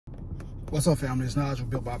What's up, family? It's Naj with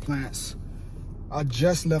Built by Plants. I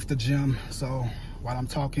just left the gym, so while I'm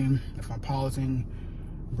talking, if I'm pausing,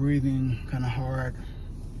 breathing kind of hard,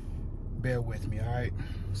 bear with me, all right?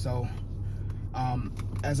 So,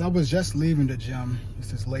 as I was just leaving the gym,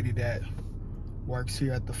 it's this lady that works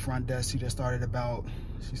here at the front desk. She just started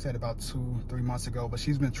she said about 2-3 months ago, but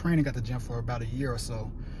she's been training at the gym for about a year or so,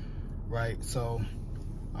 right? So,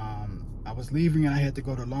 I was leaving and I had to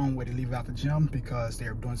go the long way to leave out the gym because they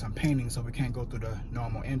were doing some painting, so we can't go through the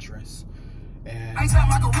normal entrance. And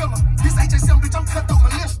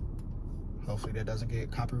hopefully that doesn't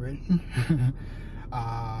get copyrighted.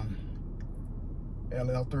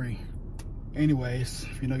 LL3. Anyways,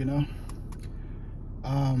 if you know, you know.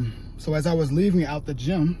 So as I was leaving out the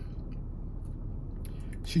gym,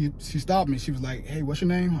 she stopped me. She was like, "Hey, what's your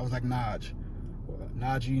name?" I was like, "Naj."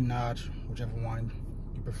 Naji, Naj, whichever one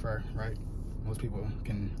you prefer, right? Most people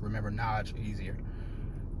can remember Naj easier.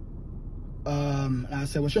 And I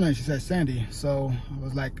said, "What's your name?" She said, "Sandy." So I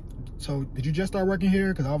was like, "So did you just start working here?"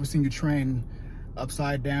 Because I've always seen you train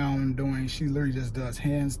upside down she literally just does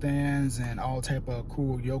handstands and all type of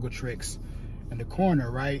cool yoga tricks in the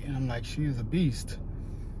corner, right? And I'm like, she is a beast.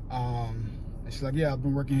 And she's like, "Yeah, I've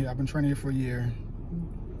been working here. I've been training here for a year,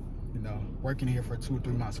 you know, working here for 2 or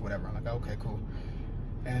 3 months, whatever." I'm like, "Okay, cool."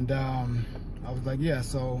 And I was like, "Yeah,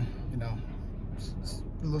 so, you know,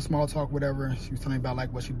 a little small talk, whatever." She was telling me about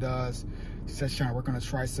like what she does. She said she's trying to work on her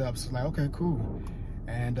triceps. I was like, "Okay, cool."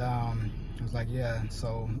 And I was like, "Yeah,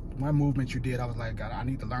 so one movement you did," I was like, "God, I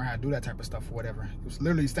need to learn how to do that type of stuff or whatever." It was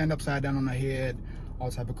literally stand upside down on her head,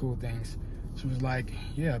 all type of cool things. She was like,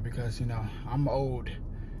 "Yeah, because, you know, I'm old."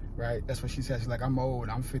 Right? That's what she said. She's like, "I'm old.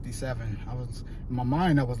 I'm 57. In my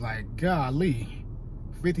mind, I was like, golly,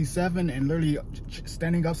 57 and literally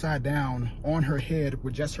standing upside down on her head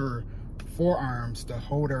with just her forearms to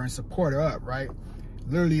hold her and support her up, right?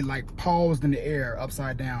 Literally like paused in the air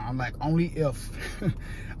upside down. I'm like, only if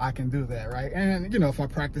I can do that, right? And, you know, if I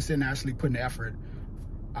practice it and actually put in the effort,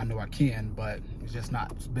 I know I can, but it's just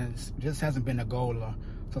hasn't been a goal or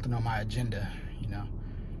something on my agenda, you know?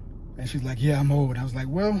 And she's like, "Yeah, I'm old." I was like,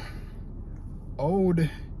 well, old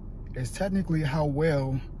is technically how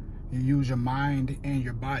well you use your mind and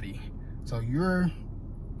your body. So you're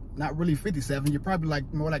not really 57, you're probably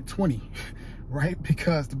like more like 20, right?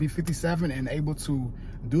 Because to be 57 and able to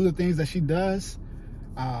do the things that she does,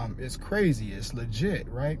 it's crazy, it's legit,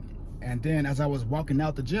 right? And then as I was walking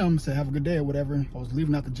out the gym, said have a good day or whatever, I was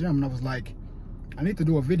leaving out the gym and I was like, I need to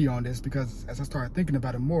do a video on this, because as I started thinking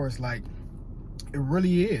about it more, it's like, it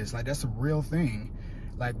really is, like, that's a real thing.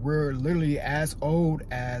 Like, we're literally as old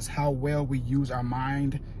as how well we use our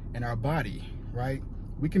mind and our body, right?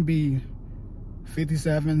 We can be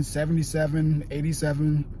 57, 77,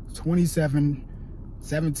 87, 27,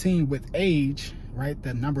 17 with age, right?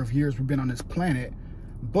 The number of years we've been on this planet.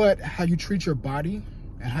 But how you treat your body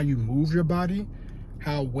and how you move your body,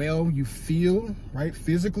 how well you feel, right?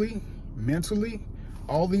 Physically, mentally,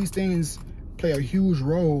 all these things play a huge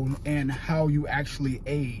role in how you actually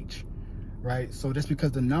age, right? So just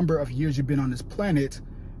because the number of years you've been on this planet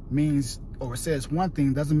means, or says one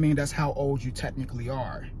thing, doesn't mean that's how old you technically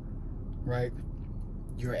are, right?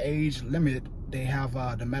 Your age limit, they have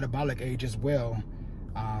the metabolic age as well.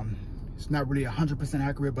 It's not really 100%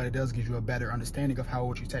 accurate, but it does give you a better understanding of how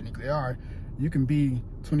old you technically are. You can be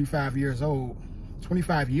 25 years old,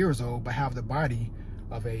 but have the body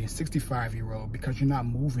of a 65-year-old because you're not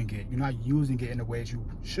moving it. You're not using it in the ways you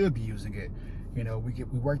should be using it. You know, we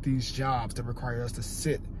work these jobs that require us to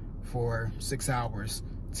sit for 6 hours,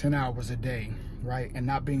 10 hours a day, right? And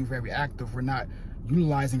not being very active. We're not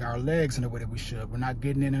utilizing our legs in the way that we should. We're not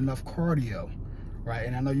getting in enough cardio, right?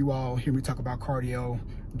 And I know you all hear me talk about cardio,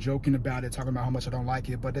 joking about it, talking about how much I don't like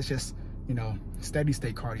it, but that's just, you know, steady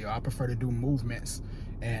state cardio. I prefer to do movements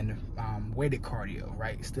and weighted cardio,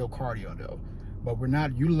 right? Still cardio though. But we're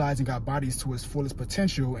not utilizing our bodies to its fullest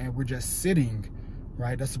potential, and we're just sitting,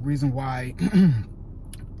 right? That's the reason why,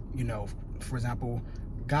 you know, for example,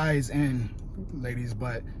 guys and ladies,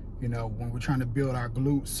 but, you know, when we're trying to build our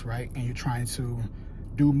glutes, right, and you're trying to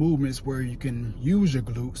do movements where you can use your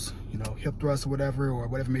glutes, you know, hip thrusts or whatever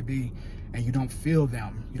it may be, and you don't feel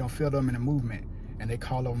them in a movement, and they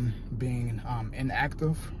call them being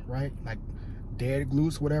inactive, right? Like dead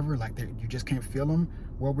glutes, whatever, like you just can't feel them.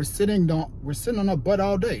 Well, we're sitting on our butt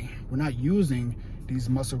all day. We're not using these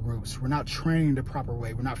muscle groups. We're not training the proper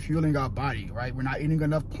way. We're not fueling our body, right? We're not eating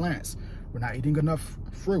enough plants. We're not eating enough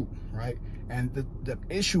fruit, right? And the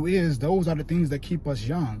issue is, those are the things that keep us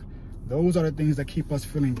young. Those are the things that keep us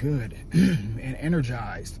feeling good and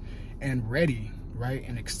energized and ready, right?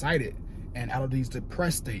 And excited and out of these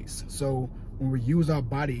depressed states. So when we use our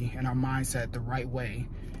body and our mindset the right way,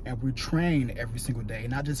 and we train every single day,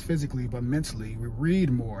 not just physically, but mentally. We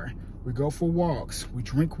read more, we go for walks, we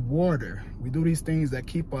drink water, we do these things that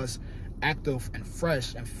keep us active and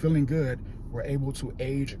fresh and feeling good, we're able to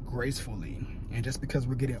age gracefully. And just because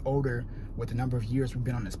we're getting older with the number of years we've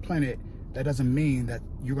been on this planet, that doesn't mean that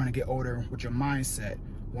you're gonna get older with your mindset.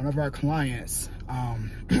 One of our clients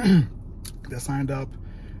that signed up,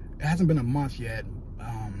 it hasn't been a month yet,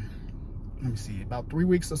 let me see, about 3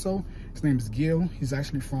 weeks or so. His name is Gil. He's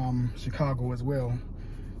actually from Chicago as well,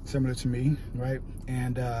 similar to me, right?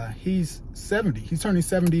 And he's 70. He's turning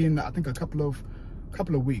 70 in, I think, a couple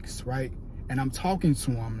of weeks, right? And I'm talking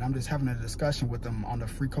to him, and I'm just having a discussion with him on the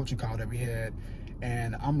free coaching call that we had.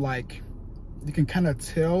 And I'm like, you can kind of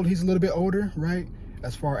tell he's a little bit older, right?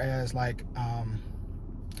 As far as like,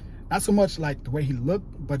 not so much like the way he looked,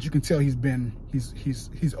 but you can tell he's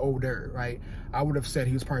older, right? I would have said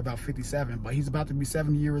he was probably about 57, but he's about to be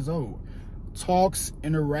 70 years old. Talks,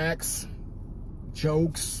 interacts,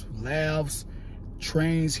 jokes, laughs,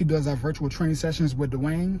 trains. He does our virtual training sessions with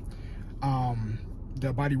Dwayne.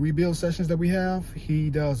 The body rebuild sessions that we have, he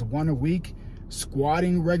does 1 a week,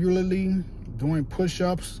 squatting regularly, doing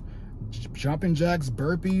push-ups, jumping jacks,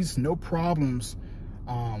 burpees, no problems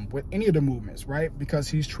with any of the movements, right? Because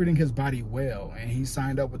he's treating his body well, and he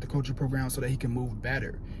signed up with the coaching program so that he can move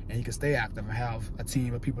better and he can stay active and have a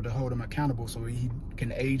team of people to hold him accountable so he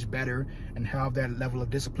can age better and have that level of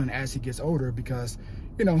discipline as he gets older, because,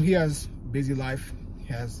 you know, he has busy life,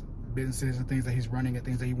 he has businesses and things that he's running and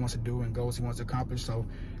things that he wants to do and goals he wants to accomplish. So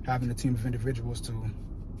having a team of individuals to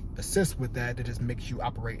assist with that just makes you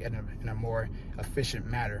operate in a more efficient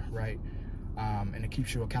manner, right? And it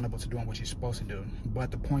keeps you accountable to doing what you're supposed to do.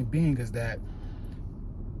 But the point being is that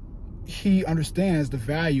he understands the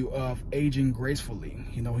value of aging gracefully.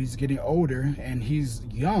 You know, he's getting older and he's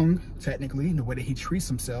young, technically, in the way that he treats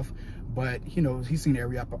himself, but, you know, he's seen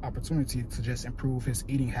every opportunity to just improve his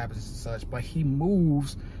eating habits and such. But he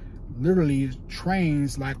moves, literally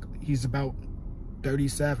trains like he's about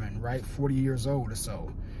 37, right? 40 years old or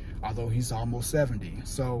so, although he's almost 70.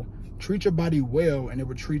 So treat your body well, and it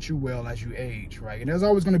will treat you well as you age, right? And there's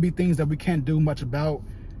always going to be things that we can't do much about: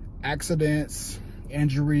 accidents,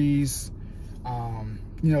 injuries,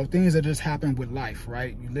 you know, things that just happen with life,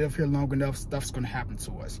 right? You live here long enough, stuff's going to happen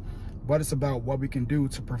to us. But it's about what we can do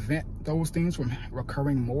to prevent those things from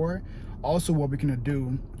recurring more. Also, what we can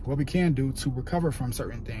do to recover from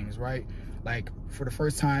certain things, right? Like, for the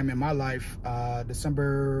first time in my life,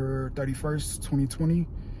 December 31st, 2020,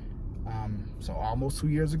 so almost 2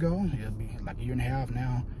 years ago, it'll be like a year and a half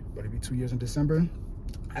now, but it'll be 2 years in December,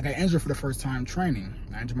 I got injured for the first time training.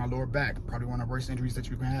 I injured my lower back, probably one of the worst injuries that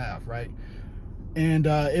you can have, right? And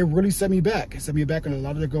it really set me back. It set me back on a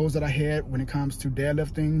lot of the goals that I had when it comes to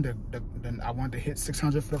deadlifting. Then I wanted to hit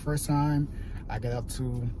 600 for the first time. I got up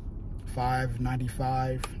to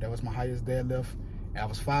 595. That was my highest deadlift. And I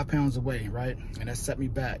was 5 pounds away, right? And that set me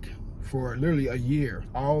back for literally a year.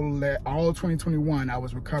 All 2021, I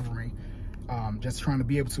was recovering, just trying to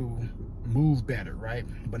be able to move better, right?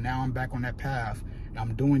 But now I'm back on that path, and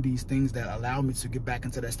I'm doing these things that allow me to get back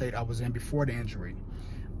into that state I was in before the injury,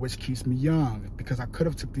 which keeps me young, because I could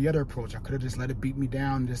have took the other approach. I could have just let it beat me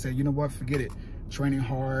down and just said, you know what, forget it. Training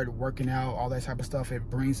hard, working out, all that type of stuff, it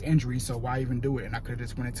brings injury, so why even do it? And I could have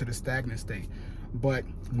just went into the stagnant state. But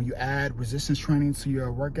when you add resistance training to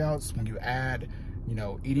your workouts, when you add, you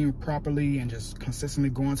know, eating properly and just consistently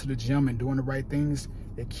going to the gym and doing the right things,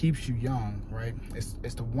 it keeps you young, right?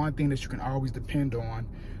 It's the one thing that you can always depend on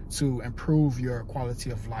to improve your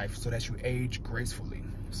quality of life so that you age gracefully.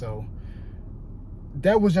 So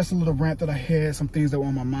that was just a little rant that I had, some things that were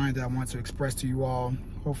on my mind that I wanted to express to you all.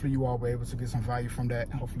 Hopefully you all were able to get some value from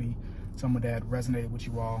that. Hopefully some of that resonated with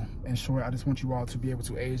you all. In short, I just want you all to be able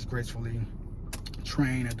to age gracefully,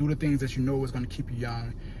 train, and do the things that you know is going to keep you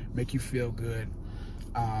young, make you feel good.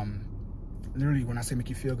 Literally, when I say make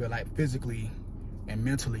you feel good, like physically and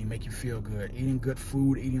mentally make you feel good. Eating good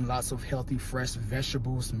food, eating lots of healthy, fresh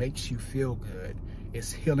vegetables makes you feel good.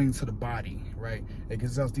 It's healing to the body, right? It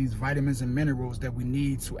gives us these vitamins and minerals that we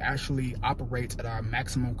need to actually operate at our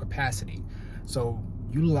maximum capacity. So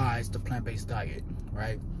utilize the plant-based diet,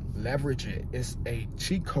 right? Leverage it. It's a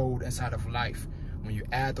cheat code inside of life. When you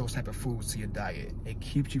add those type of foods to your diet, it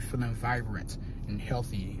keeps you feeling vibrant and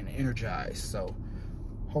healthy and energized. So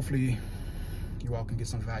hopefully you all can get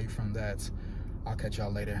some value from that. I'll catch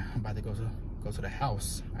y'all later. I'm about to go to the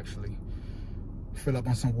house, actually. Fill up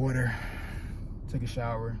on some water, take a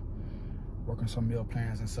shower, work on some meal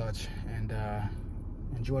plans and such, and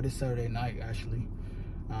enjoy this Saturday night, actually.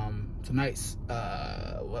 Tonight's,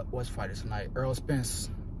 what's fighting tonight? Errol Spence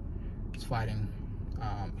He's fighting.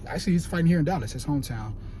 Actually, he's fighting here in Dallas, his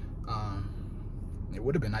hometown. It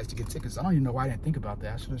would have been nice to get tickets. I don't even know why I didn't think about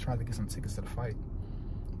that. I should have tried to get some tickets to the fight.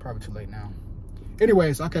 Probably too late now.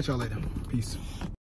 Anyways, I'll catch y'all later. Peace.